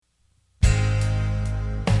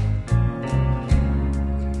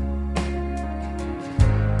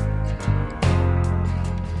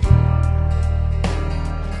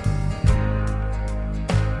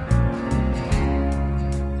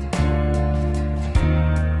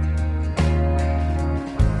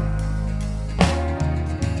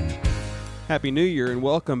Happy New Year and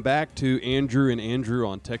welcome back to Andrew and Andrew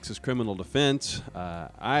on Texas Criminal Defense.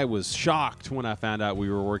 I was shocked when I found out we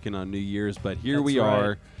were working on New Year's, but here That's we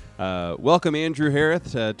right. are. Welcome Andrew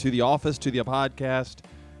Harris to the office, to the podcast.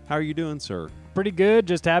 How are you doing, sir? Pretty good.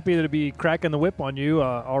 Just happy to be cracking the whip on you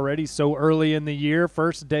already so early in the year,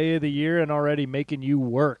 first day of the year, and already making you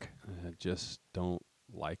work. I just don't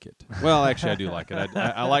like it. Well, actually, I do like it.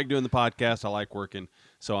 I like doing the podcast. I like working,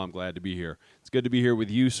 so I'm glad to be here. It's good to be here with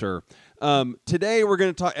you, sir. Today, we're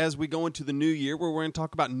going to talk, as we go into the new year, we're going to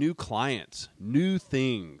talk about new clients, new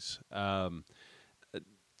things.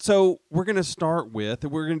 So we're going to start with,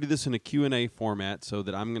 we're going to do this in a Q&A format so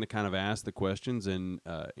that I'm going to kind of ask the questions, and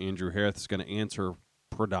Andrew Harris is going to answer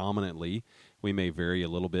predominantly. We may vary a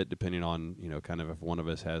little bit depending on, kind of if one of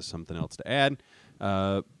us has something else to add.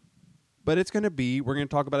 But it's going to be, we're going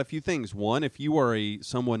to talk about a few things. One, if you are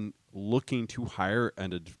someone looking to hire a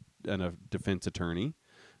defense attorney,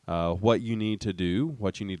 what you need to do,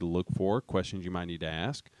 what you need to look for, questions you might need to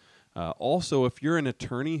ask. Also, if you're an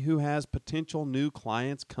attorney who has potential new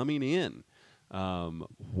clients coming in,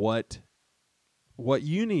 what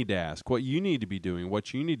you need to ask, what you need to be doing,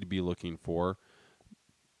 what you need to be looking for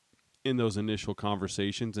in those initial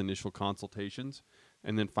conversations, initial consultations,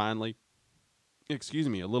 and then finally,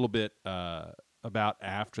 a little bit about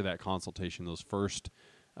after that consultation, those first,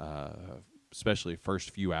 especially first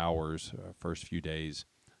few hours, first few days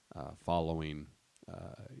following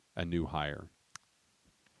a new hire.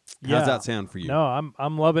 How's that sound for you? No,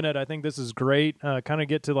 I'm loving it. I think this is great. Kind of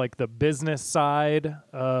get to like the business side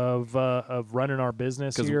of running our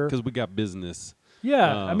business here. Because we got business.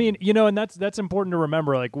 Yeah, I mean, and that's important to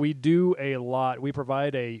remember. Like, we do a lot. We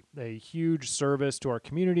provide a huge service to our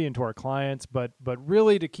community and to our clients, but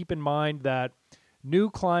really to keep in mind that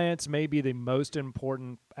new clients may be the most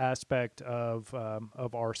important aspect of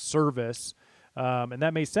our service. And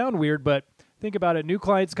that may sound weird, but think about it. New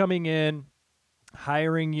clients coming in,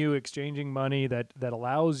 hiring you, exchanging money that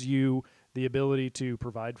allows you the ability to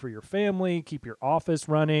provide for your family, keep your office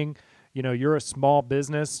running. You're a small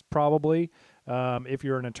business probably. If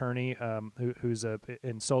you're an attorney who's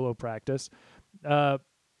in solo practice.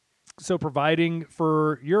 So providing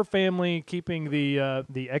for your family, keeping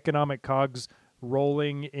the economic cogs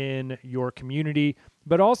rolling in your community,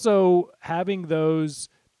 but also having those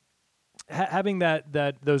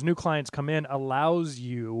new clients come in allows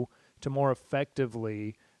you to more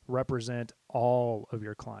effectively represent all of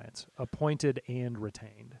your clients, appointed and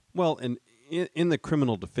retained. Well, and in the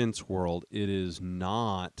criminal defense world, it is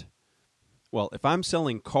not... Well, if I'm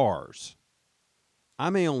selling cars, I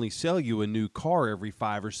may only sell you a new car every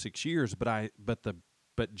 5 or 6 years, but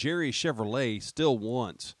Jerry Chevrolet still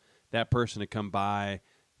wants that person to come buy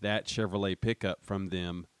that Chevrolet pickup from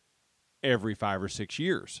them every 5 or 6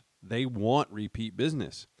 years. They want repeat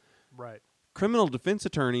business. Right. Criminal defense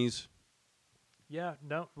attorneys... Yeah,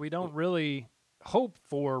 no, we don't really hope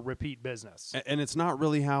for repeat business. And it's not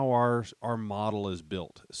really how our model is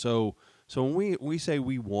built. So when we say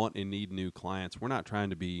we want and need new clients, we're not trying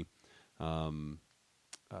to be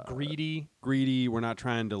greedy. We're not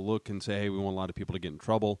trying to look and say, hey, we want a lot of people to get in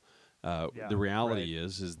trouble. The reality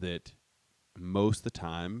is that most of the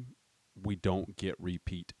time we don't get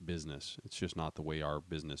repeat business. It's just not the way our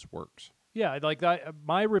business works. Yeah, like that.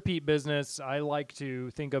 My repeat business, I like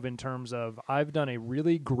to think of in terms of I've done a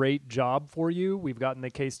really great job for you. We've gotten the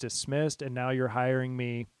case dismissed, and now you're hiring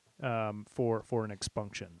me for an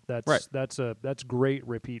expunction. That's great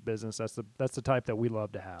repeat business. That's the type that we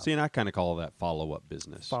love to have. See, and I kind of call that follow-up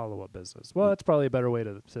business. Follow-up business. Well, that's probably a better way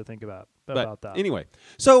to think about that. Anyway,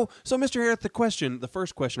 so Mr. Harris, the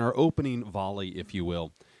first question, our opening volley, if you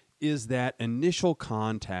will, is that initial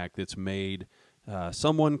contact that's made.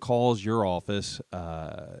 Someone calls your office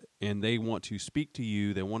and they want to speak to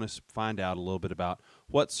you. They want to find out a little bit about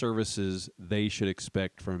what services they should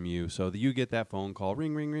expect from you. So that you get that phone call,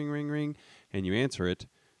 ring, ring, ring, ring, ring, and you answer it,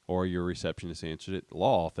 or your receptionist answered it,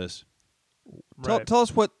 law office. Right. Tell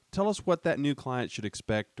us what that new client should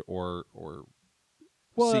expect or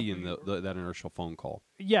see in that initial phone call.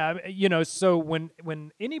 Yeah, so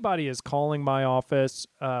when anybody is calling my office,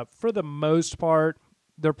 for the most part,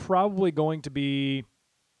 they're probably going to be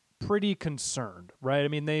pretty concerned, right? I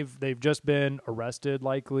mean, they've just been arrested,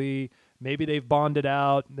 likely. Maybe they've bonded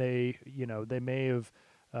out. They may have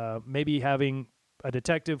maybe having a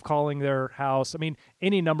detective calling their house. I mean,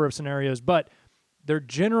 any number of scenarios, but they're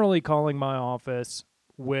generally calling my office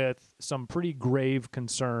with some pretty grave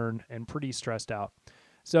concern and pretty stressed out.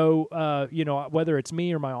 So, whether it's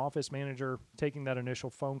me or my office manager taking that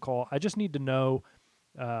initial phone call, I just need to know,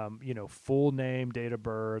 full name, date of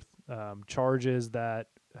birth, charges that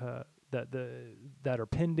that are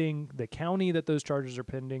pending, the county that those charges are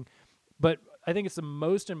pending. But I think it's the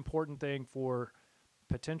most important thing for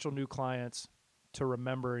potential new clients to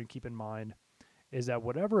remember and keep in mind is that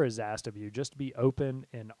whatever is asked of you, just be open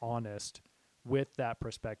and honest with that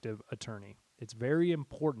prospective attorney. It's very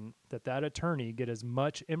important that that attorney get as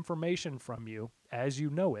much information from you as you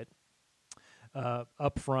know it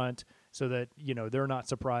up front, so that they're not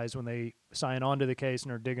surprised when they sign on to the case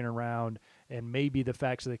and are digging around, and maybe the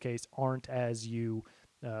facts of the case aren't as you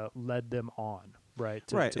led them on. Right.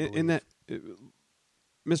 Right. And that,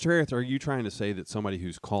 Mr. Harris, are you trying to say that somebody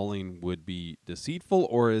who's calling would be deceitful,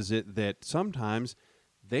 or is it that sometimes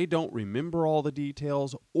they don't remember all the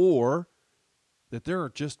details, or that there are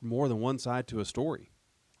just more than one side to a story?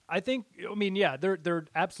 There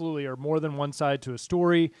absolutely are more than one side to a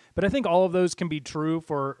story, but I think all of those can be true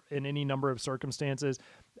in any number of circumstances.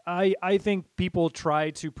 I think people try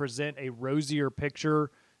to present a rosier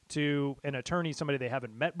picture to an attorney, somebody they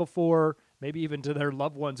haven't met before, maybe even to their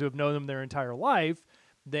loved ones who have known them their entire life,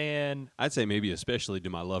 than... I'd say maybe especially to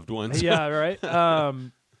my loved ones. Yeah, right?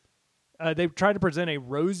 They try to present a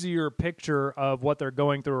rosier picture of what they're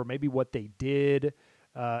going through, or maybe what they did,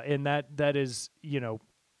 and that is,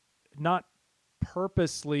 not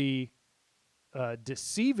purposely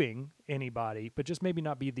deceiving anybody, but just maybe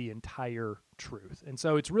not be the entire truth. And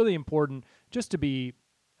so it's really important just to be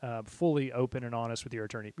fully open and honest with your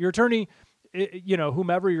attorney. Your attorney,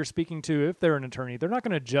 whomever you're speaking to, if they're an attorney, they're not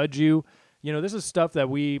going to judge you. This is stuff that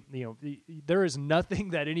there is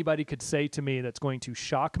nothing that anybody could say to me that's going to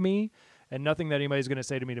shock me, and nothing that anybody's going to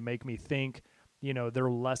say to me to make me think, they're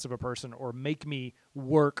less of a person or make me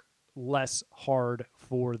work less hard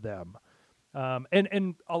for them.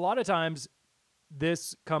 And a lot of times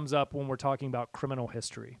this comes up when we're talking about criminal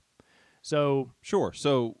history. So sure.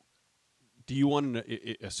 So do you want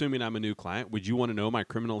to, assuming I'm a new client, would you want to know my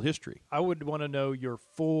criminal history? I would want to know your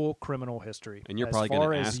full criminal history. And you're probably going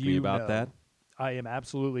to ask me about that? I am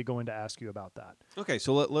absolutely going to ask you about that. Okay,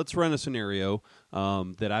 so let's run a scenario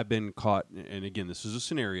that I've been caught, and again, this is a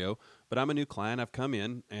scenario, but I'm a new client. I've come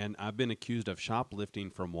in, and I've been accused of shoplifting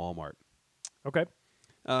from Walmart. Okay.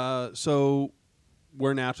 So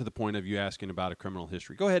we're now to the point of you asking about a criminal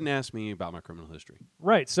history. Go ahead and ask me about my criminal history.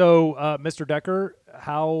 Right. So, Mr. Decker,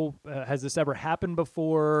 how has this ever happened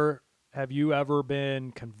before? Have you ever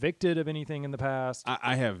been convicted of anything in the past?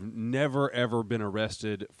 I have never, ever been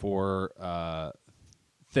arrested for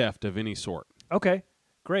theft of any sort. Okay,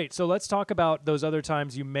 great. So let's talk about those other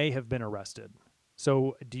times you may have been arrested.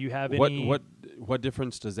 So do you have any... What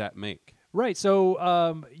difference does that make? Right.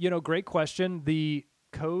 So, great question. The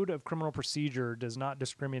Code of Criminal Procedure does not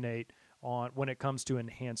discriminate on when it comes to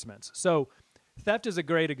enhancements. So theft is a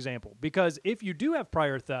great example, because if you do have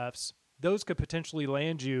prior thefts, those could potentially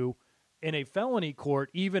land you in a felony court,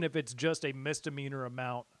 even if it's just a misdemeanor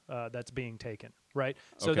amount that's being taken, right?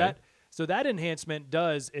 So okay. that enhancement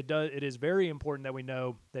it is very important that we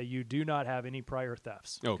know that you do not have any prior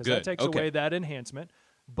thefts. Oh, good. Because that takes away that enhancement.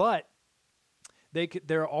 But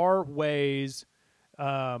there are ways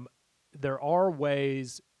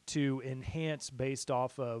to enhance based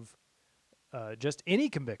off of just any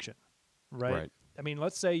conviction, right? I mean,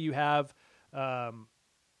 let's say you have,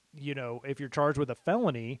 if you're charged with a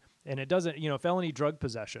felony and it doesn't, felony drug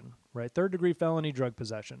possession, right? 3rd-degree felony drug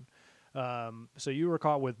possession. So you were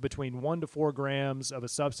caught with between 1 to 4 grams of a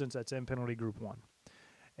substance that's in penalty group 1.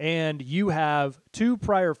 And you have 2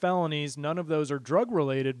 prior felonies. None of those are drug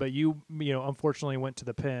related, but you unfortunately went to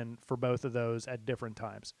the pen for both of those at different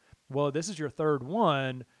times. Well, this is your 3rd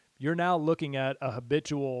one. You're now looking at a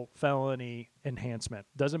habitual felony enhancement.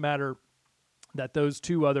 Doesn't matter that those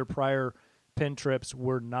 2 other prior pen trips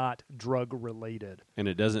were not drug related. And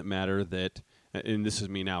it doesn't matter that, and this is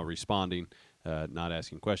me now responding, not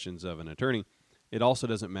asking questions of an attorney. It also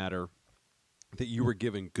doesn't matter that you were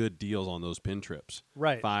given good deals on those pen trips.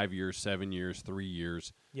 Right. 5 years, 7 years, 3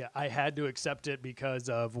 years. Yeah, I had to accept it because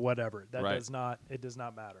of whatever. That right. does not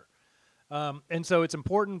matter. And so it's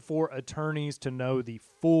important for attorneys to know the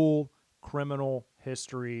full criminal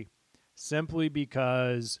history, simply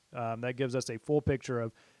because that gives us a full picture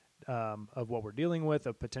of what we're dealing with,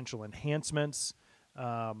 of potential enhancements.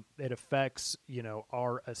 It affects,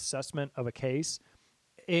 our assessment of a case,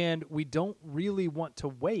 and we don't really want to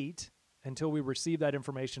wait until we receive that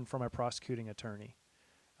information from a prosecuting attorney.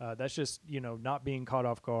 That's just, not being caught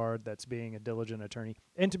off guard. That's being a diligent attorney.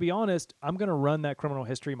 And to be honest, I'm going to run that criminal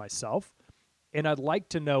history myself, and I'd like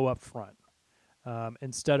to know up front,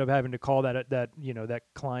 instead of having to call that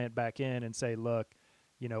client back in and say, look,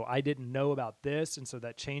 I didn't know about this, and so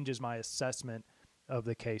that changes my assessment of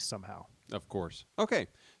the case somehow. Of course. Okay.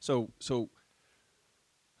 So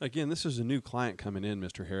Again, this is a new client coming in,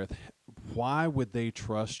 Mr. Harris. Why would they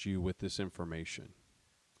trust you with this information?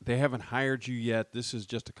 They haven't hired you yet. This is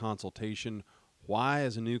just a consultation. Why,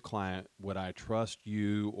 as a new client, would I trust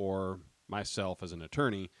you or myself as an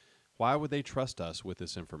attorney? Why would they trust us with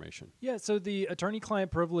this information? Yeah, so the attorney-client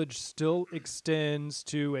privilege still extends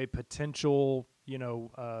to a potential,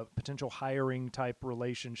 potential hiring type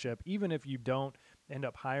relationship. Even if you don't end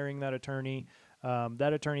up hiring that attorney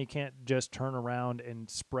can't just turn around and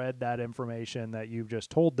spread that information that you've just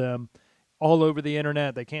told them all over the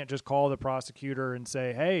internet. They can't just call the prosecutor and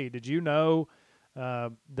say, "Hey, did you know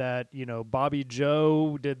that Bobby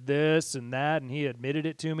Joe did this and that, and he admitted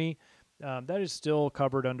it to me?" That is still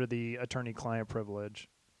covered under the attorney-client privilege.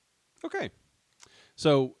 Okay.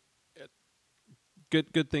 So,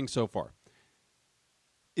 good thing so far.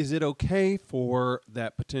 Is it okay for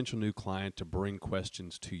that potential new client to bring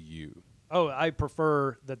questions to you? Oh, I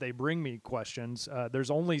prefer that they bring me questions. There's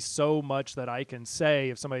only so much that I can say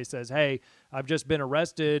if somebody says, "Hey, I've just been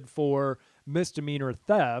arrested for misdemeanor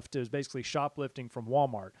theft." It was basically shoplifting from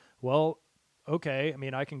Walmart. Well, okay. I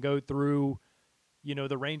mean, I can go through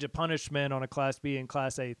the range of punishment on a Class B and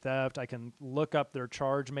Class A theft. I can look up their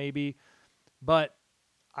charge maybe, but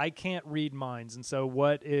I can't read minds. And so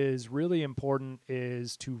what is really important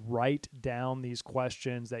is to write down these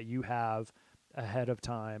questions that you have ahead of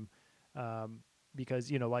time.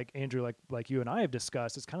 Because, like Andrew, like you and I have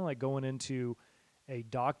discussed, it's kind of like going into a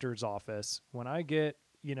doctor's office. When I get,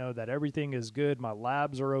 that everything is good, my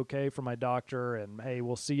labs are okay for my doctor, and hey,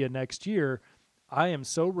 we'll see you next year, I am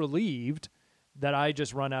so relieved that I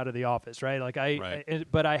just run out of the office, right?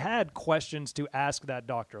 But I had questions to ask that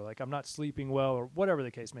doctor, like I'm not sleeping well or whatever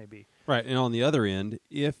the case may be. Right. And on the other end,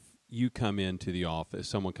 if you come into the office,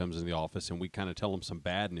 someone comes in the office and we kind of tell them some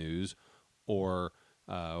bad news, or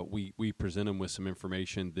we present them with some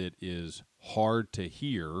information that is hard to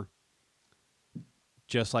hear,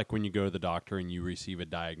 just like when you go to the doctor and you receive a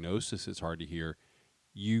diagnosis, it's hard to hear.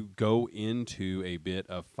 You go into a bit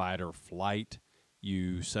of fight or flight.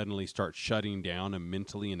 You suddenly start shutting down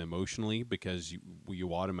mentally and emotionally because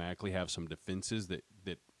you automatically have some defenses that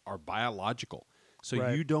are biological. So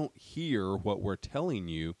Right. You don't hear what we're telling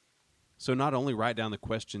you. So not only write down the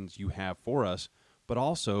questions you have for us, but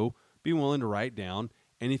also be willing to write down.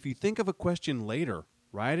 And if you think of a question later,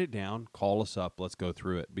 write it down, call us up, let's go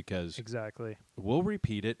through it, because Exactly. we'll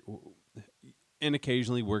repeat it. And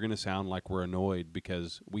occasionally we're going to sound like we're annoyed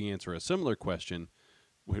because we answer a similar question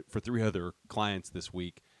for 3 other clients this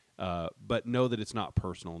week, but know that it's not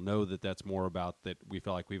personal. Know that that's more about that we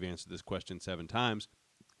feel like we've answered this question 7 times,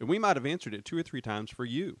 and we might have answered it 2 or 3 times for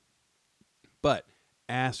you. But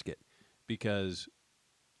ask it because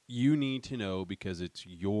you need to know, because it's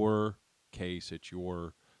your case, it's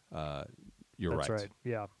your That's rights. right.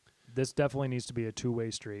 Yeah. This definitely needs to be a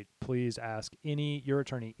two-way street. Please ask your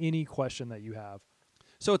attorney any question that you have.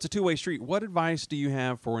 So it's a two-way street. What advice do you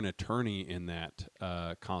have for an attorney in that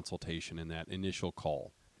consultation, in that initial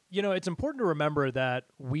call? It's important to remember that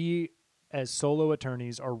we, as solo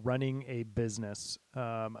attorneys, are running a business.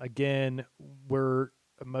 Again,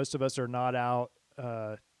 most of us are not out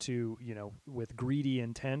with greedy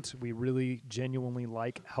intent. We really genuinely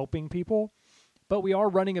like helping people, but we are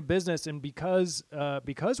running a business, and because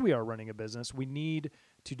we are running a business, we need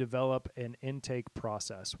to develop an intake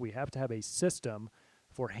process. We have to have a system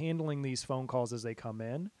for handling these phone calls as they come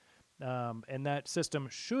in. And that system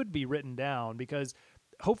should be written down, because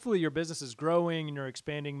hopefully your business is growing and you're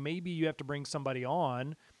expanding. Maybe you have to bring somebody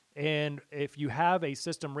on. And if you have a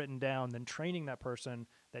system written down, then training that person,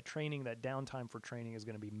 that downtime for training is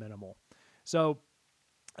going to be minimal. So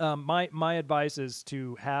my advice is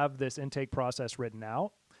to have this intake process written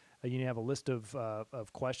out. You have a list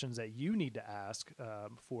of questions that you need to ask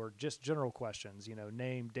for just general questions,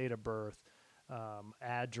 name, date of birth,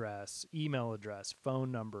 address, email address,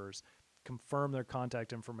 phone numbers, confirm their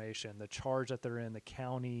contact information, the charge that they're in, the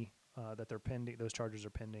county that they're pending, those charges are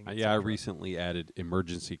pending. I recently added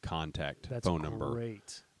emergency contact phone number.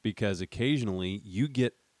 Great. Because occasionally you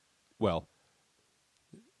get, we'll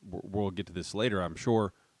get to this later, I'm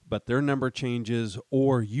sure, but their number changes,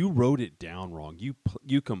 or you wrote it down wrong.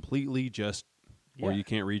 You completely just, or you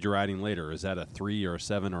can't read your writing later. Is that a 3 or a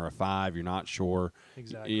 7 or a 5? You're not sure.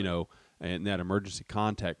 Exactly. And that emergency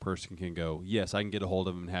contact person can go, yes, I can get a hold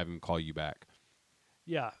of him and have him call you back.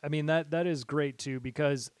 Yeah, I mean, that is great too,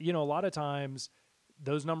 because, a lot of times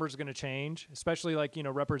those numbers are going to change, especially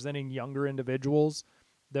representing younger individuals.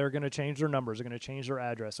 They're going to change their numbers, they're going to change their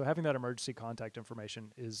address. So having that emergency contact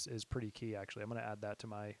information is pretty key, actually. I'm going to add that to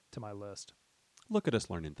my list. Look at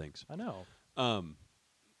us learning things. I know.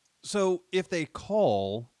 So if they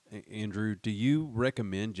call Andrew, do you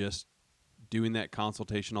recommend just doing that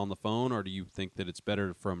consultation on the phone, or do you think that it's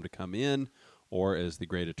better for them to come in, or as the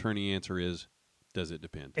great attorney answer is, does it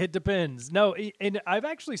depend? It depends. No, and I've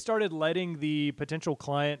actually started letting the potential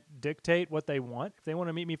client dictate what they want. If they want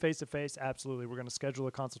to meet me face to face, absolutely. We're going to schedule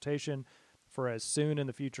a consultation for as soon in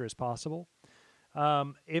the future as possible.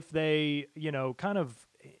 If they, kind of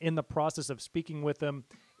in the process of speaking with them,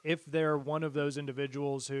 if they're one of those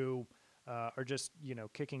individuals who are just,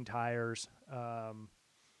 kicking tires,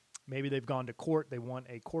 maybe they've gone to court, they want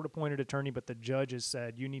a court-appointed attorney, but the judge has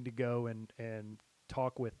said you need to go and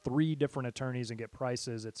talk with 3 different attorneys and get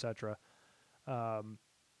prices, etc.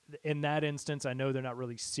 In that instance, I know they're not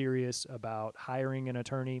really serious about hiring an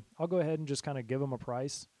attorney. I'll go ahead and just kind of give them a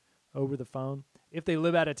price over the phone. If they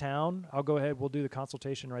live out of town, I'll go ahead. We'll do the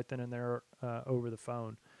consultation right then and there over the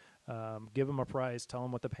phone. Give them a price, tell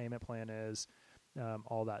them what the payment plan is,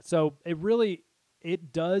 all that. So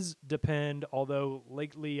it does depend, although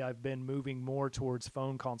lately I've been moving more towards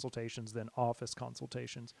phone consultations than office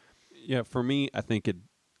consultations. Yeah, for me, I think that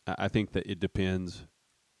it depends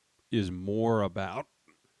is more about.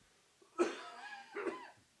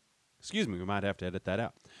 Excuse me, we might have to edit that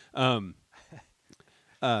out.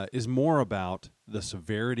 Is more about the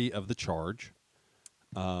severity of the charge.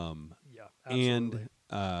 Yeah, absolutely.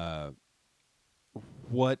 And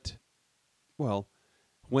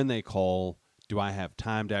when they call, do I have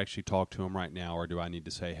time to actually talk to them right now, or do I need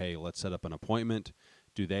to say, hey, let's set up an appointment?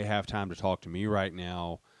 Do they have time to talk to me right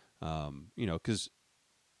now? Because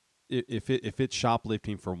if it's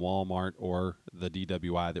shoplifting from Walmart or the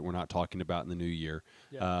DWI that we're not talking about in the new year,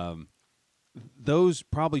 those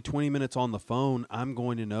probably 20 minutes on the phone, I'm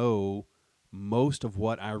going to know most of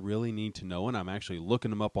what I really need to know, and I'm actually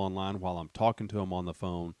looking them up online while I'm talking to them on the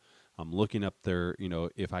phone. I'm looking up their,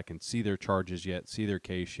 if I can see their charges yet, see their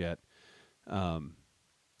case yet.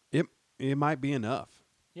 It might be enough.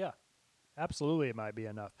 Yeah. Absolutely, it might be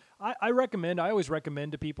enough. I always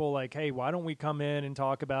recommend to people like, hey, why don't we come in and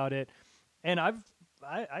talk about it? And I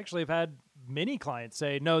actually have had many clients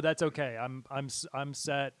say, no, that's okay. I'm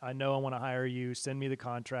set. I know I want to hire you. Send me the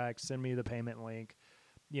contract. Send me the payment link.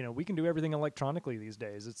 We can do everything electronically these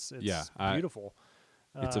days. It's beautiful.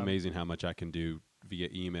 It's amazing how much I can do via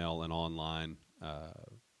email and online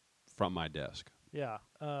from my desk. Yeah.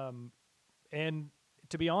 And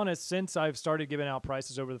to be honest, since I've started giving out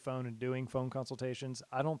prices over the phone and doing phone consultations,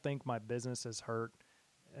 I don't think my business has hurt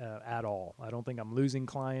at all. I don't think I'm losing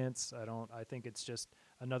clients. I think it's just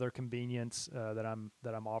another convenience that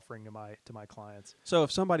I'm offering to my clients. So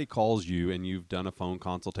if somebody calls you and you've done a phone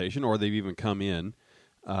consultation, or they've even come in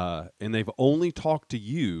and they've only talked to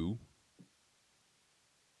you,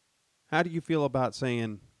 how do you feel about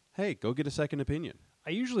saying, hey, go get a second opinion? I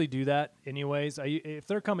usually do that anyways. If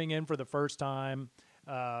they're coming in for the first time,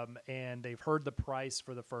 and they've heard the price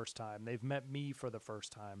for the first time, they've met me for the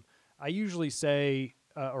first time, I usually say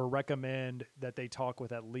or recommend that they talk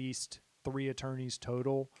with at least 3 attorneys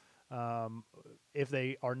total. If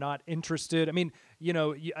they are not interested,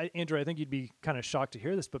 Andrew, I think you'd be kind of shocked to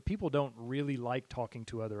hear this, but people don't really like talking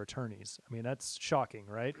to other attorneys. That's shocking,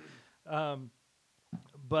 right?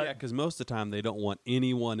 But because most of the time they don't want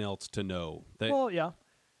anyone else to know. Yeah.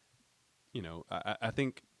 I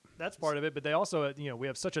think that's part of it, but they also, we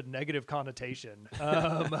have such a negative connotation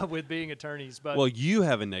with being attorneys. But you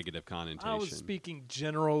have a negative connotation. I was speaking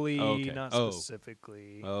generally, not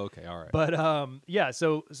specifically. Okay, all right. But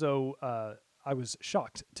so I was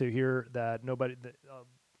shocked to hear that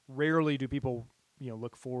rarely do people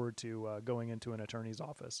look forward to going into an attorney's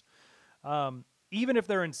office, even if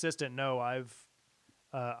they're insistent. No,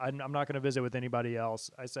 I'm not going to visit with anybody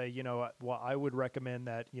else. I say, I would recommend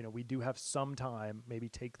that, we do have some time, maybe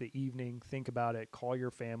take the evening, think about it, call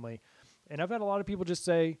your family. And I've had a lot of people just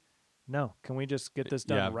say, no, can we just get this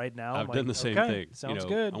done right now? I've done the same thing. Sounds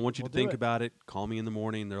good. I want you to think about it. Call me in the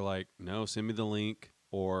morning. They're like, no, send me the link,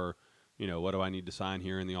 or, what do I need to sign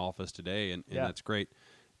here in the office today? And that's great.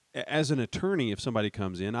 As an attorney, if somebody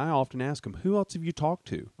comes in, I often ask them, who else have you talked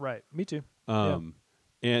to? Right. Me too.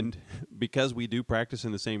 And because we do practice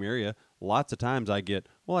in the same area, lots of times I get,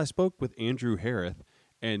 I spoke with Andrew Hareth,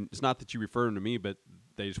 and it's not that you refer him to me, but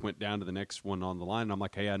they just went down to the next one on the line. And I'm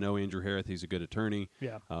like, hey, I know Andrew Hareth. He's a good attorney.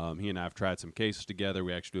 Yeah. He and I have tried some cases together.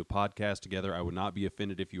 We actually do a podcast together. I would not be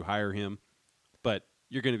offended if you hire him, but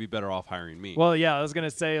you're going to be better off hiring me. Well, yeah, I was going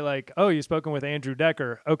to say like, oh, you've spoken with Andrew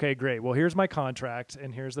Decker. Okay, great. Well, here's my contract,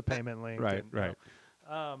 and here's the payment link. Right.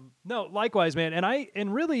 No, likewise, man.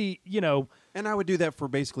 And really, and I would do that for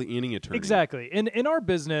basically any attorney. Exactly. In our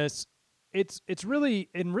business, it's really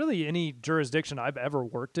in really any jurisdiction I've ever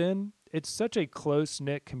worked in, it's such a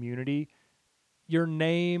close-knit community. your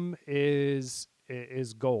name is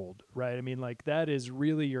gold, right? I mean, like that is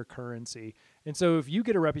really your currency. And so if you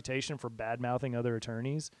get a reputation for bad-mouthing other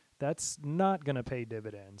attorneys, that's not going to pay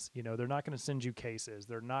dividends. You know, they're not going to send you cases.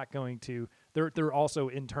 They're not going to, they're also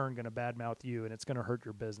in turn going to badmouth you, and it's going to hurt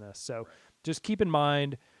your business. So just keep in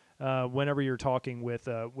mind whenever you're talking with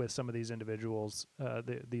some of these individuals,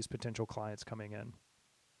 these potential clients coming in.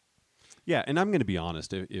 Yeah, and I'm going to be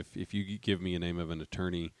honest. If you give me a name of an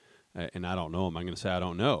attorney and I don't know them, I'm going to say I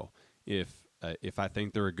don't know. If I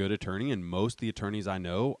think they're a good attorney, and most of the attorneys I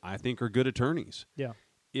know, I think are good attorneys. Yeah.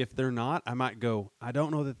 If they're not, I might go, I don't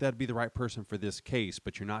know that that'd be the right person for this case,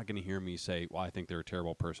 but you're not going to hear me say, well, I think they're a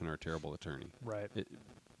terrible person or a terrible attorney. Right.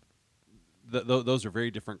 Those are very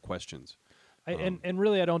different questions. And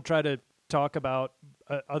really, I don't try to talk about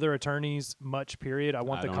other attorneys much, period. I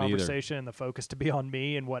want the conversation and the focus to be on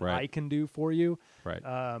me and what I can do for you. Right.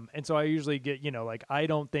 And so I usually get, like, I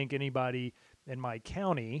don't think anybody in my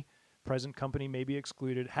county, present company may be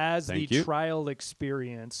excluded, has the trial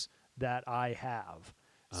experience that I have.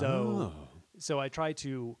 So I try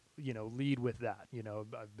to, lead with that.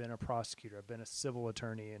 I've been a prosecutor. I've been a civil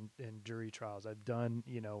attorney in jury trials. I've done,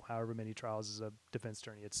 however many trials as a defense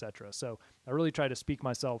attorney, et cetera. So I really try to speak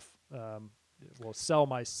myself, sell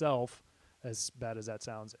myself, as bad as that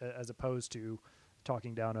sounds, as opposed to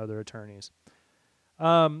talking down other attorneys.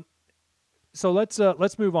 So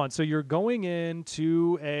let's move on. So you're going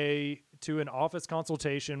into an office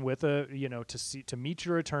consultation with to meet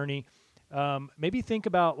your attorney. Maybe think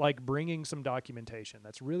about like bringing some documentation.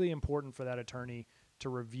 That's really important for that attorney to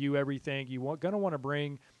review everything. You're going to want to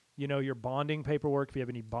bring, your bonding paperwork. If you have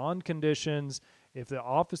any bond conditions, if the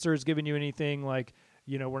officer is giving you anything like,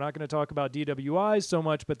 we're not going to talk about DWIs so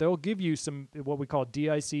much, but they'll give you some, what we call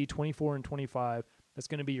DIC 24 and 25. That's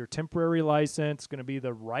going to be your temporary license, going to be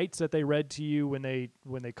the rights that they read to you when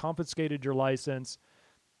they confiscated your license.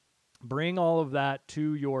 Bring all of that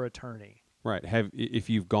to your attorney. Right. If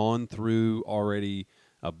you've gone through already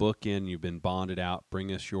a book-in, you've been bonded out,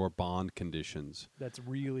 bring us your bond conditions. That's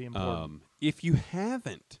really important. If you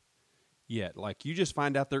haven't yet, like you just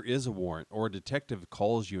find out there is a warrant or a detective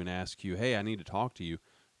calls you and asks you, hey, I need to talk to you,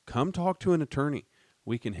 come talk to an attorney.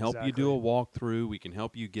 We can help you do a walkthrough. We can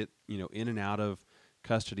help you get in and out of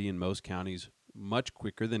custody in most counties much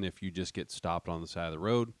quicker than if you just get stopped on the side of the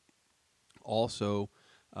road. Also,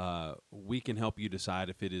 we can help you decide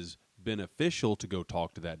if it is beneficial to go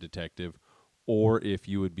talk to that detective or if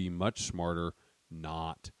you would be much smarter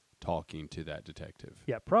not talking to that detective.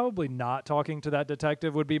 Yeah, probably not talking to that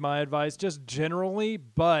detective would be my advice just generally,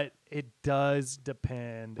 but it does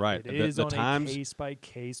depend. Right. It is on a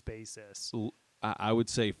case-by-case basis. I would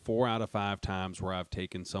say 4 out of 5 times where I've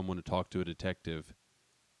taken someone to talk to a detective,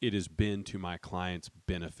 it has been to my client's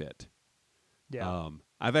benefit. Yeah.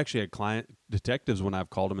 I've actually had client detectives when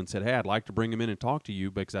I've called them and said, hey, I'd like to bring them in and talk to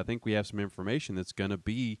you because I think we have some information that's going to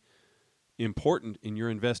be important in your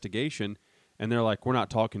investigation. And they're like, we're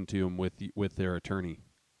not talking to them with their attorney.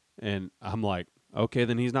 And I'm like, okay,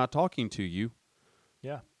 then he's not talking to you.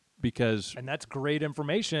 Yeah. And that's great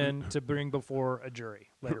information to bring before a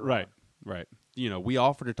jury later on. Right. We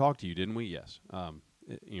offered to talk to you, didn't we? Yes.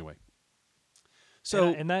 Anyway. So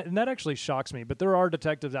and that actually shocks me, but there are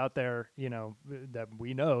detectives out there, that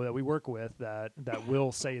we know that we work with that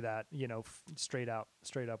will say that, straight up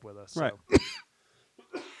with us. Right.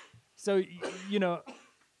 So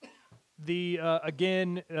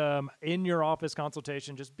again, in your office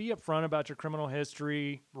consultation, just be upfront about your criminal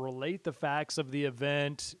history, relate the facts of the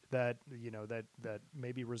event that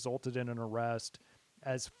maybe resulted in an arrest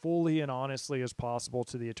as fully and honestly as possible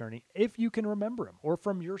to the attorney. If you can remember them or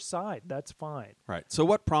from your side, that's fine. Right. So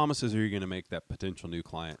what promises are you going to make that potential new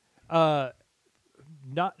client? I'm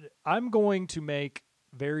going to make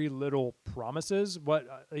very little promises. What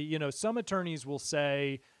some attorneys will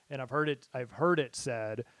say, and I've heard it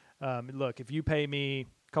said, look, if you pay me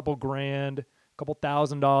a couple grand,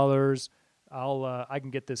 $1,000, I can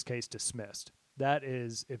get this case dismissed. That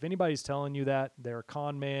is, if anybody's telling you that, they're a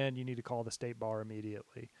con man. You need to call the state bar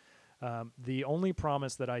immediately. The only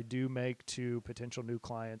promise that I do make to potential new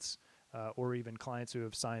clients or even clients who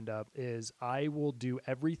have signed up is I will do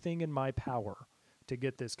everything in my power to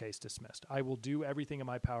get this case dismissed. I will do everything in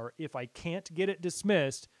my power. If I can't get it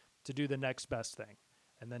dismissed, to do the next best thing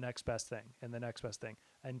and the next best thing and the next best thing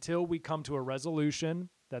until we come to a resolution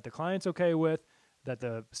that the client's okay with, that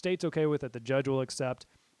the state's okay with, that the judge will accept.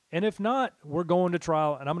 And if not, we're going to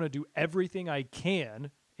trial, and I'm going to do everything I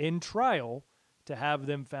can in trial to have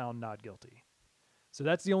them found not guilty. So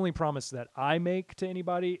that's the only promise that I make to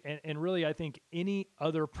anybody. And really, I think any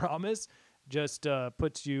other promise just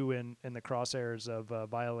puts you in the crosshairs of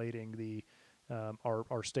violating the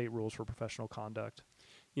our state rules for professional conduct.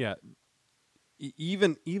 Yeah.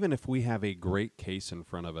 Even if we have a great case in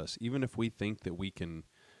front of us, even if we think that we can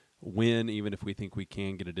win, even if we think we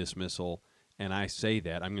can get a dismissal, and I say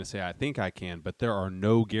that, I'm going to say I think I can, but there are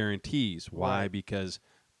no guarantees. Why? Right. Because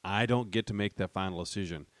I don't get to make that final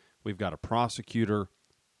decision. We've got a prosecutor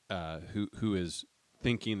who is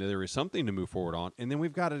thinking that there is something to move forward on, and then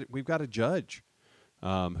we've got a judge who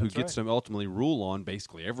That's gets right. to ultimately rule on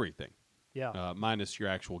basically everything, Yeah. minus your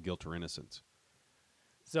actual guilt or innocence.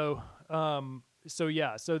 So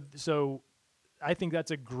I think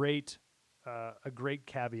that's a great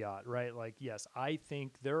caveat, right? Like, yes, I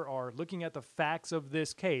think there are, looking at the facts of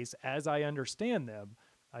this case as I understand them,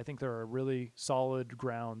 I think there are really solid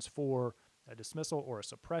grounds for a dismissal or a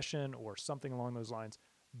suppression or something along those lines,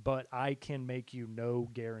 but I can make you no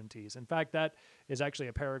guarantees. In fact, that is actually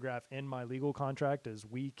a paragraph in my legal contract, is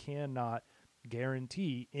we cannot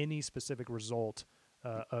guarantee any specific result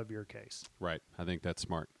of your case. Right. I think that's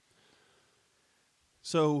smart.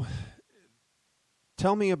 So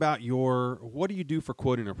tell me about what do you do for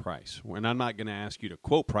quoting a price? And I'm not going to ask you to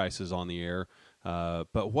quote prices on the air,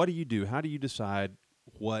 but what do you do? How do you decide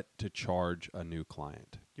what to charge a new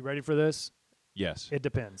client? You ready for this? Yes. It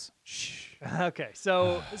depends. Shh. Okay,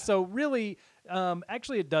 so really,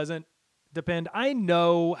 actually, it doesn't depend. I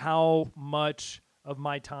know how much of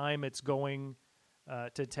my time it's going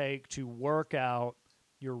to take to work out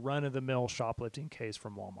your run-of-the-mill shoplifting case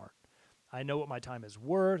from Walmart. I know what my time is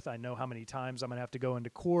worth. I know how many times I'm going to have to go into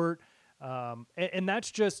court, and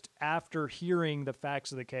that's just after hearing the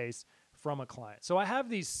facts of the case from a client. So I have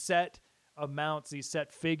these set amounts, these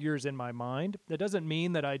set figures in my mind. That doesn't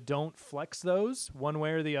mean that I don't flex those one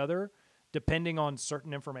way or the other, depending on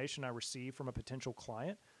certain information I receive from a potential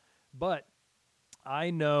client. But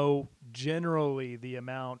I know generally the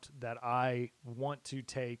amount that I want to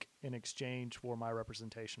take in exchange for my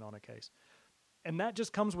representation on a case. And that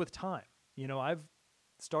just comes with time. You know, I've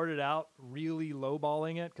started out really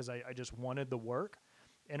lowballing it because I just wanted the work.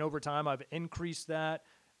 And over time, I've increased that.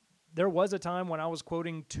 There was a time when I was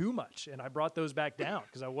quoting too much, and I brought those back down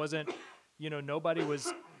because I wasn't, nobody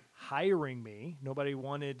was hiring me. Nobody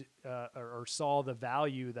wanted or saw the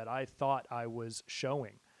value that I thought I was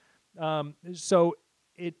showing. So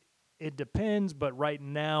it depends, but right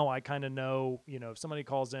now I kind of know, if somebody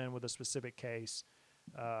calls in with a specific case,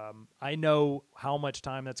 I know how much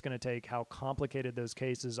time that's going to take, how complicated those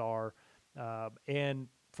cases are. And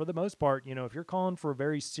for the most part, if you're calling for a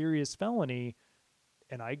very serious felony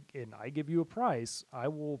and I give you a price, I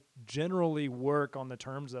will generally work on the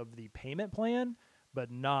terms of the payment plan,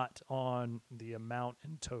 but not on the amount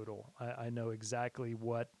in total. I know exactly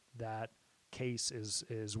what that case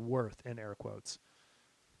is worth, in air quotes.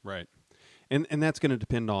 Right. And that's going to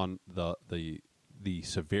depend on the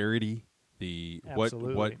severity,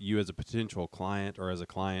 what you as a potential client or as a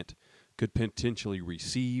client could potentially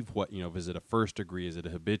receive. What, is it a first degree? Is it a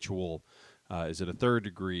habitual? Is it a third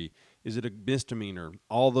degree? Is it a misdemeanor?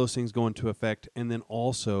 All those things go into effect. And then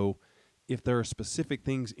also, if there are specific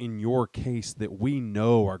things in your case that we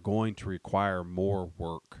know are going to require more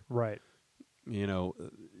work. Right.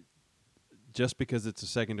 Just because it's a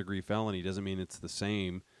second degree felony doesn't mean it's the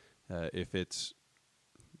same if it's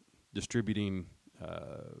distributing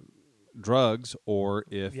drugs or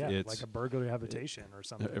if it's like a burglary habitation or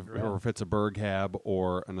something. or if it's a burg hab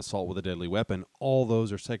or an assault with a deadly weapon. All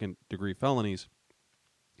those are second degree felonies,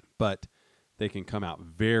 but they can come out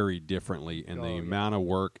very differently in the amount of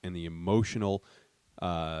work and the emotional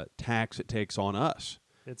tax it takes on us.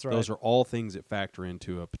 That's right. Those are all things that factor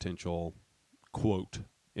into a potential quote,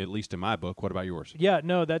 at least in my book. What about yours? Yeah,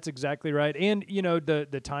 no, that's exactly right. And,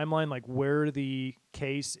 the timeline, like where the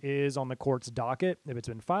case is on the court's docket, if it's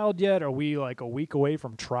been filed yet, are we like a week away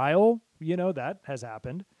from trial? That has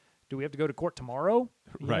happened. Do we have to go to court tomorrow?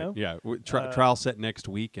 Right, yeah. Trial set next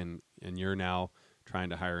week, and you're now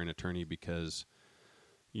trying to hire an attorney because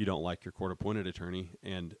you don't like your court-appointed attorney.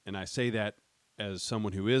 And I say that as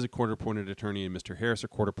someone who is a court-appointed attorney and Mr. Harris a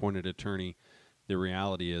court-appointed attorney. The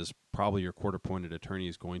reality is probably your court-appointed attorney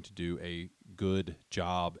is going to do a good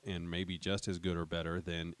job and maybe just as good or better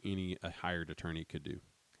than a hired attorney could do.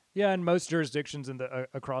 Yeah, in most jurisdictions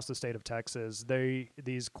across the state of Texas,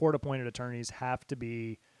 these court-appointed attorneys have to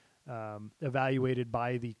be evaluated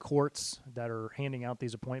by the courts that are handing out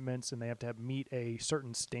these appointments, and they have to meet a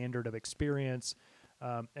certain standard of experience.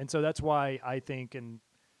 And so that's why I think in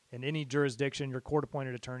any jurisdiction, your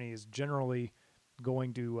court-appointed attorney is generally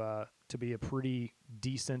going to be a pretty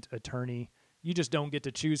decent attorney. You just don't get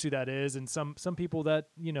to choose who that is, and some people that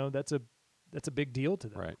that's a big deal to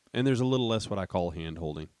them. Right, and there's a little less what I call hand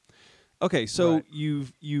holding. Okay, so right.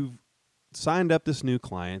 you've signed up this new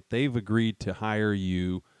client. They've agreed to hire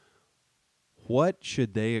you. What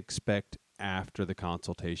should they expect after the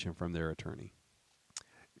consultation from their attorney?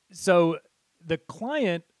 So the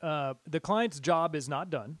client's job is not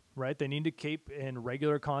done, right? They need to keep in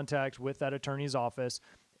regular contact with that attorney's office.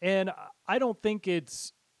 And I don't think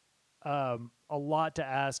it's a lot to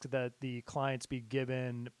ask that the clients be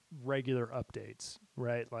given regular updates,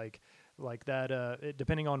 right? Like that,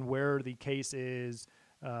 depending on where the case is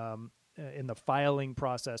in the filing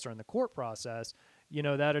process or in the court process,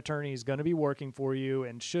 that attorney is going to be working for you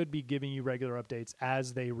and should be giving you regular updates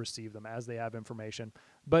as they receive them, as they have information.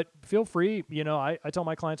 But feel free, I tell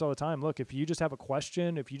my clients all the time, look, if you just have a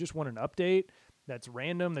question, if you just want an update that's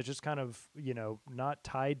random, that's just kind of, not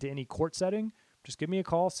tied to any court setting, just give me a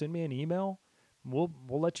call, send me an email. We'll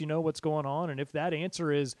let you know what's going on. And if that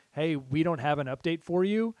answer is, hey, we don't have an update for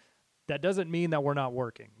you, that doesn't mean that we're not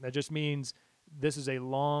working. That just means this is a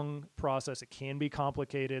long process. It can be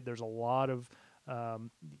complicated. There's a lot of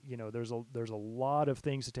there's a lot of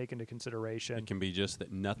things to take into consideration. It can be just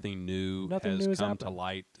that nothing new has come to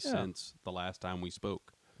light since the last time we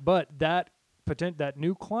spoke. But that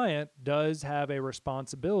new client does have a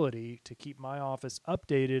responsibility to keep my office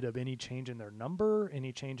updated of any change in their number,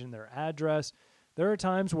 any change in their address. There are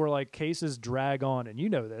times where cases drag on, and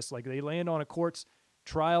this, they land on a court's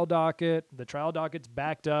trial docket. The trial docket's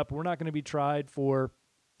backed up. We're not going to be tried for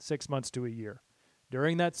 6 months to a year.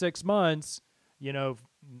 During that 6 months,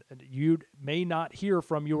 you may not hear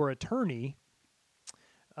from your attorney,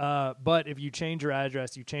 but if you change your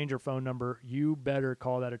address, you change your phone number, you better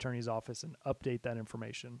call that attorney's office and update that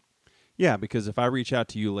information. Yeah, because if I reach out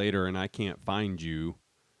to you later and I can't find you,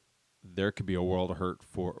 there could be a world of hurt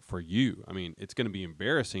for you. I mean, it's going to be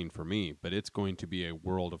embarrassing for me, but it's going to be a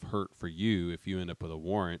world of hurt for you if you end up with a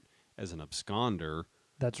warrant as an absconder.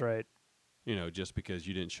 That's right. Just because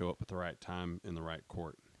you didn't show up at the right time in the right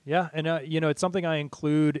court. Yeah, and it's something I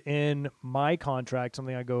include in my contract,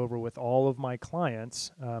 something I go over with all of my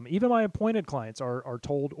clients. Even my appointed clients are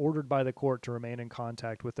ordered by the court to remain in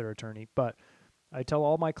contact with their attorney. But I tell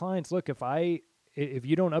all my clients, look, if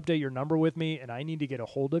you don't update your number with me and I need to get a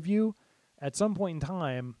hold of you, at some point in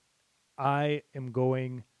time, I am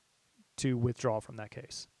going to withdraw from that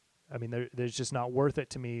case. I mean, there's just not worth it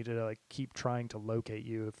to me to keep trying to locate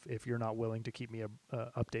you if you're not willing to keep me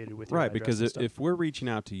updated with your right. address. Because and stuff. If we're reaching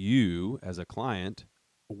out to you as a client,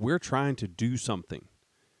 we're trying to do something.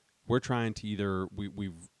 We're trying to either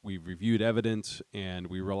we've reviewed evidence and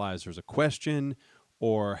we realize there's a question,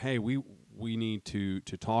 or hey, we need to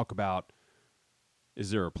talk about,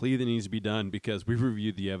 is there a plea that needs to be done because we've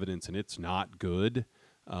reviewed the evidence and it's not good.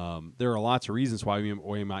 There are lots of reasons why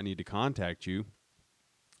we might need to contact you.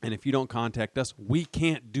 And if you don't contact us, we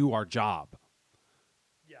can't do our job.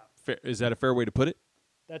 Yeah. Is that a fair way to put it?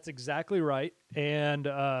 That's exactly right. And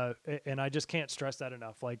I just can't stress that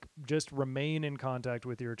enough. Just remain in contact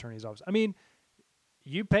with your attorney's office. I mean,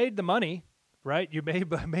 you paid the money, right? You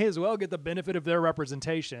may as well get the benefit of their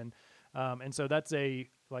representation. And so that's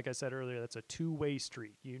like I said earlier, that's a two-way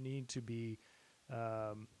street. You need to be,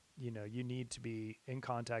 you need to be in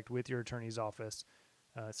contact with your attorney's office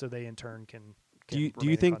so they in turn can Do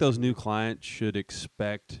you think those new clients should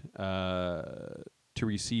expect to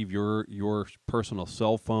receive your personal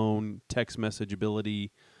cell phone text message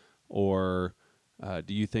ability, or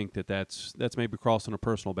do you think that's maybe crossing a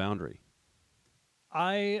personal boundary?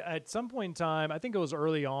 At some point in time, I think it was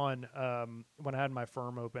early on when I had my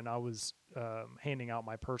firm open, I was handing out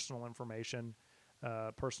my personal information,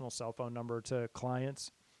 personal cell phone number to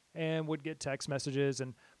clients, and would get text messages.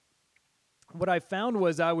 And what I found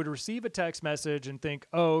was I would receive a text message and think,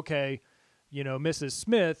 oh, okay, Mrs.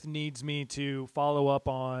 Smith needs me to follow up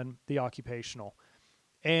on the occupational.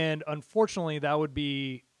 And unfortunately, that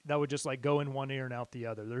would just go in one ear and out the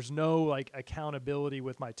other. There's no accountability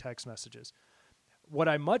with my text messages. What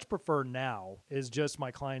I much prefer now is just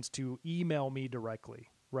my clients to email me directly,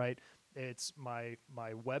 right? It's my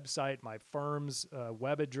website, my firm's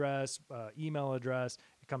web address, email address.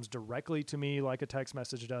 It comes directly to me like a text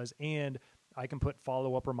message does, and I can put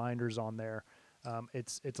follow-up reminders on there.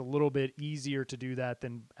 It's a little bit easier to do that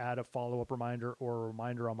than add a follow-up reminder or a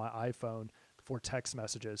reminder on my iPhone for text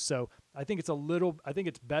messages. So I think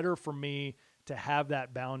it's better for me to have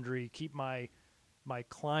that boundary, keep my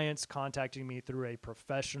clients contacting me through a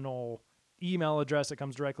professional email address that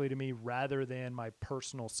comes directly to me rather than my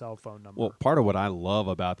personal cell phone number. Well, part of what I love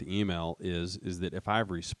about the email is that if I've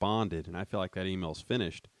responded and I feel like that email's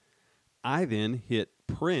finished, I then hit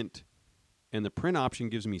print, and the print option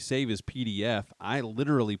gives me save as PDF. I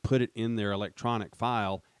literally put it in their electronic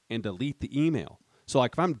file and delete the email. So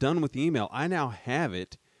if I'm done with the email, I now have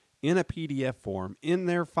it in a PDF form in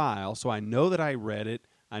their file, so I know that I read it,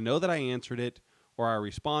 I know that I answered it, or I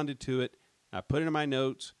responded to it, I put it in my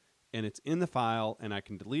notes, and it's in the file, and I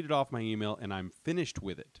can delete it off my email, and I'm finished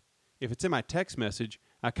with it. If it's in my text message,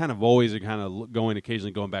 I kind of always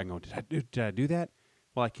occasionally going back and going, did I do that?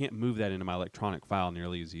 Well, I can't move that into my electronic file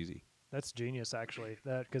nearly as easy. That's genius, actually.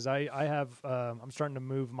 That because I have I'm starting to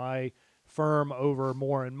move my firm over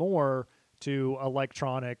more and more to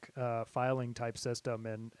electronic filing type system,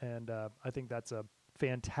 and I think that's a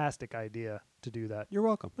fantastic idea to do that. You're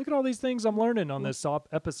welcome. Look at all these things I'm learning on this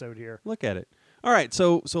episode here. Look at it. All right,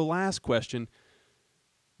 so last question.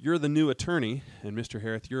 You're the new attorney, and Mr.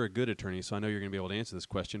 Harith, you're a good attorney, so I know you're going to be able to answer this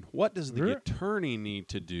question. What does the attorney need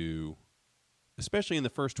to do, especially in the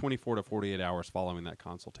first 24 to 48 hours following that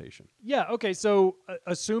consultation? Yeah, okay, so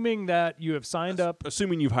assuming that you have signed up.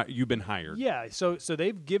 Assuming you've been hired. Yeah, so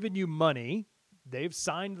they've given you money. They've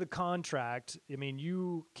signed the contract. I mean,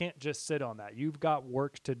 you can't just sit on that. You've got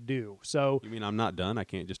work to do. So you mean I'm not done? I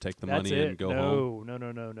can't just take the money and go home?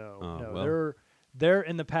 No. Well. There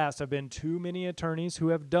in the past have been too many attorneys who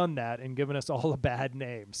have done that and given us all a bad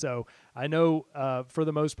name. So I know for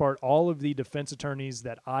the most part, all of the defense attorneys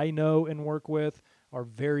that I know and work with are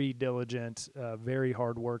very diligent, very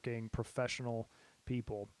hardworking, professional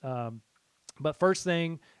people. But first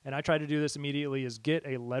thing, and I try to do this immediately, is get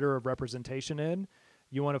a letter of representation in.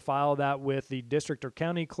 You want to file that with the district or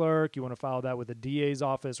county clerk. You want to file that with the DA's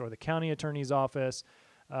office or the county attorney's office.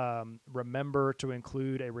 Remember to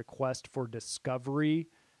include a request for discovery.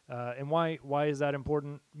 And why is that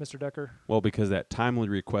important, Mr. Decker? Well, because that timely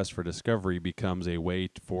request for discovery becomes a way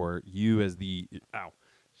for you as the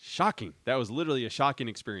shocking. That was literally a shocking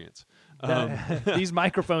experience. These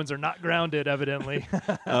microphones are not grounded, evidently.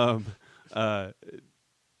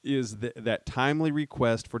 Is that timely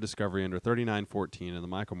request for discovery under 3914 in the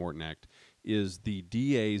Michael Morton Act is the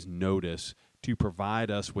DA's notice to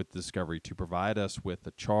provide us with discovery, to provide us with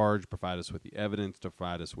the charge, provide us with the evidence, to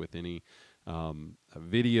provide us with any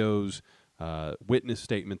videos, witness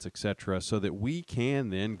statements, etc., so that we can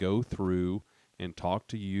then go through and talk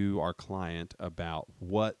to you, our client, about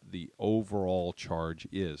what the overall charge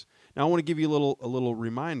is. Now, I want to give you a little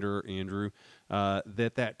reminder, Andrew,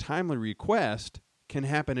 that timely request can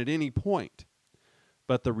happen at any point.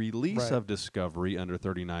 But the release of discovery under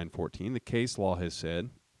 3914, the case law has said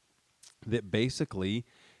that basically,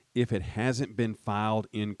 if it hasn't been filed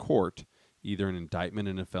in court, either an indictment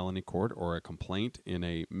in a felony court or a complaint in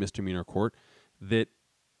a misdemeanor court, that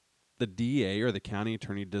the DA or the county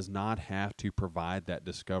attorney does not have to provide that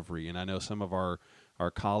discovery. And I know some of our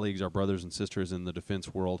colleagues, our brothers and sisters in the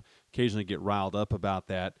defense world, occasionally get riled up about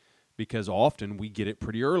that because often we get it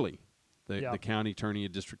pretty early. The county attorney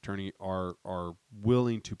and district attorney are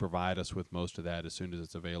willing to provide us with most of that as soon as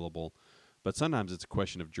it's available. But sometimes it's a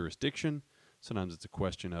question of jurisdiction. Sometimes it's a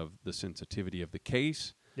question of the sensitivity of the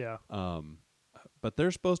case. Yeah. But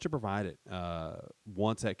they're supposed to provide it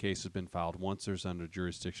once that case has been filed. Once there's under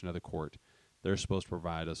jurisdiction of the court, they're supposed to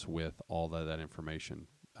provide us with all of that information,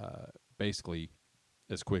 basically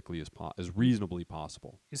as quickly as reasonably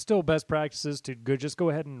possible. It's still best practices to just go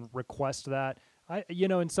ahead and request that.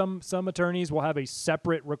 And some attorneys will have a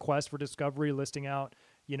separate request for discovery listing out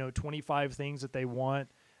 25 things that they want.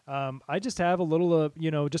 I just have a little,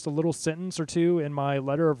 just a little sentence or two in my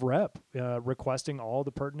letter of rep requesting all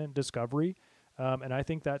the pertinent discovery, and I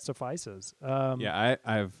think that suffices.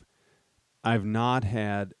 I've not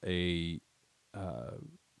had a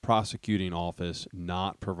prosecuting office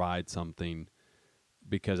not provide something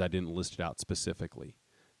because I didn't list it out specifically.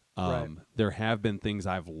 There have been things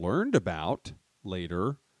I've learned about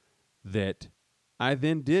later that I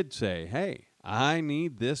then did say, hey, I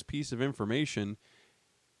need this piece of information.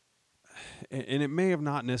 And it may have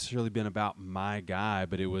not necessarily been about my guy,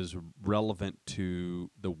 but it was relevant to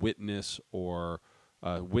the witness or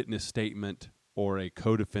a witness statement or a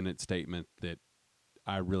co-defendant statement that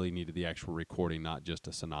I really needed the actual recording, not just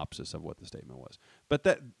a synopsis of what the statement was. But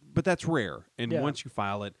that's rare. And once you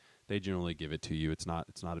file it, they generally give it to you. It's not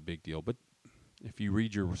a big deal. But if you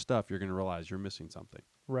read your stuff, you're going to realize you're missing something.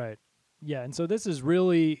 Right. Yeah. And so this is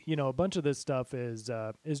really, a bunch of this stuff is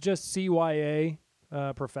just CYA.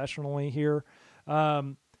 Professionally here.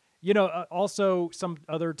 Also some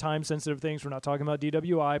other time-sensitive things. We're not talking about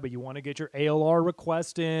DWI, but you want to get your ALR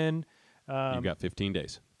request in. You've got 15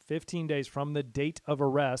 days. 15 days from the date of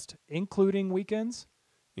arrest, including weekends?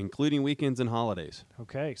 Including weekends and holidays.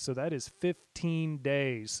 Okay, so that is 15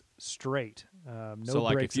 days straight. So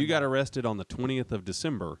if you got arrested on the 20th of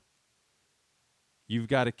December, you've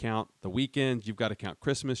got to count the weekends, you've got to count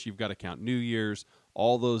Christmas, you've got to count New Year's.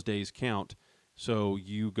 All those days count. So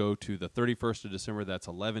you go to the 31st of December, that's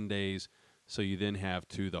 11 days. So you then have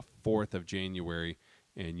to the 4th of January,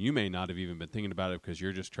 and you may not have even been thinking about it because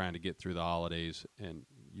you're just trying to get through the holidays, and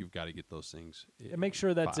you've got to get those things. And make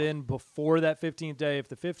sure that's filed. in before that 15th day. If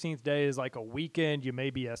the 15th day is like a weekend, you may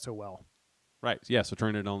be SOL. Right. Yeah, so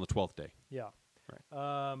turn it on the 12th day. Yeah. Right.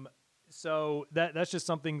 So that's just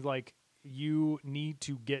something like you need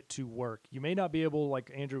to get to work. You may not be able,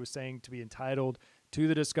 like Andrew was saying, to be entitled to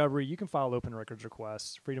the discovery. You can file open records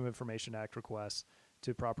requests, Freedom of Information Act requests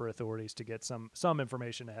to proper authorities to get some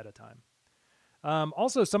information ahead of time.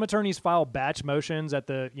 Also, some attorneys file batch motions at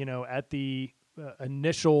the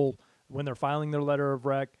initial when they're filing their letter of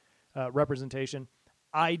representation.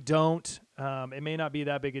 I don't. It may not be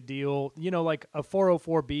that big a deal. Like a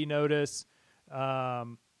 404B notice,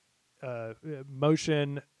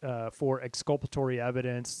 motion for exculpatory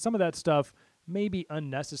evidence. Some of that stuff may be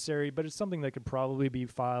unnecessary, but it's something that could probably be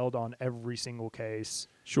filed on every single case.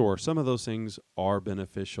 Sure, some of those things are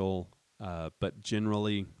beneficial, but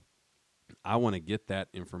generally, I want to get that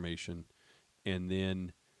information and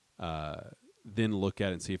then look at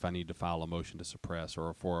it and see if I need to file a motion to suppress or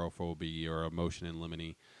a 404B or a motion in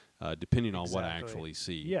limine, depending on what I actually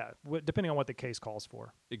see. Yeah, depending on what the case calls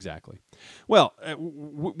for. Exactly. Well,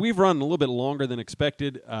 we've run a little bit longer than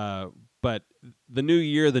expected, but the new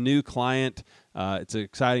year, the new client, it's an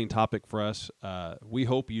exciting topic for us. We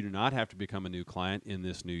hope you do not have to become a new client in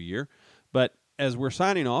this new year. But as we're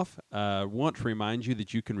signing off, I want to remind you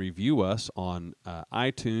that you can review us on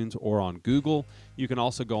iTunes or on Google. You can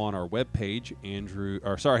also go on our webpage,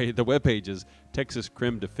 the webpage is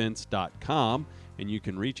texascrimdefense.com, and you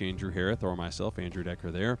can reach Andrew Harrith or myself, Andrew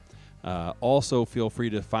Decker, there. Also, feel free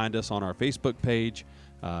to find us on our Facebook page,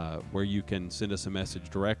 where you can send us a message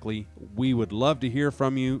directly. We would love to hear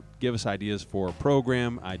from you. Give us ideas for a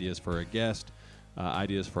program, ideas for a guest,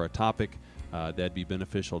 ideas for a topic that'd be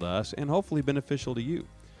beneficial to us and hopefully beneficial to you.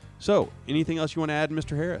 So, anything else you want to add,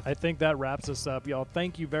 Mr. Harris? I think that wraps us up, y'all.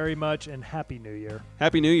 Thank you very much, and Happy New Year.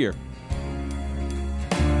 Happy New Year.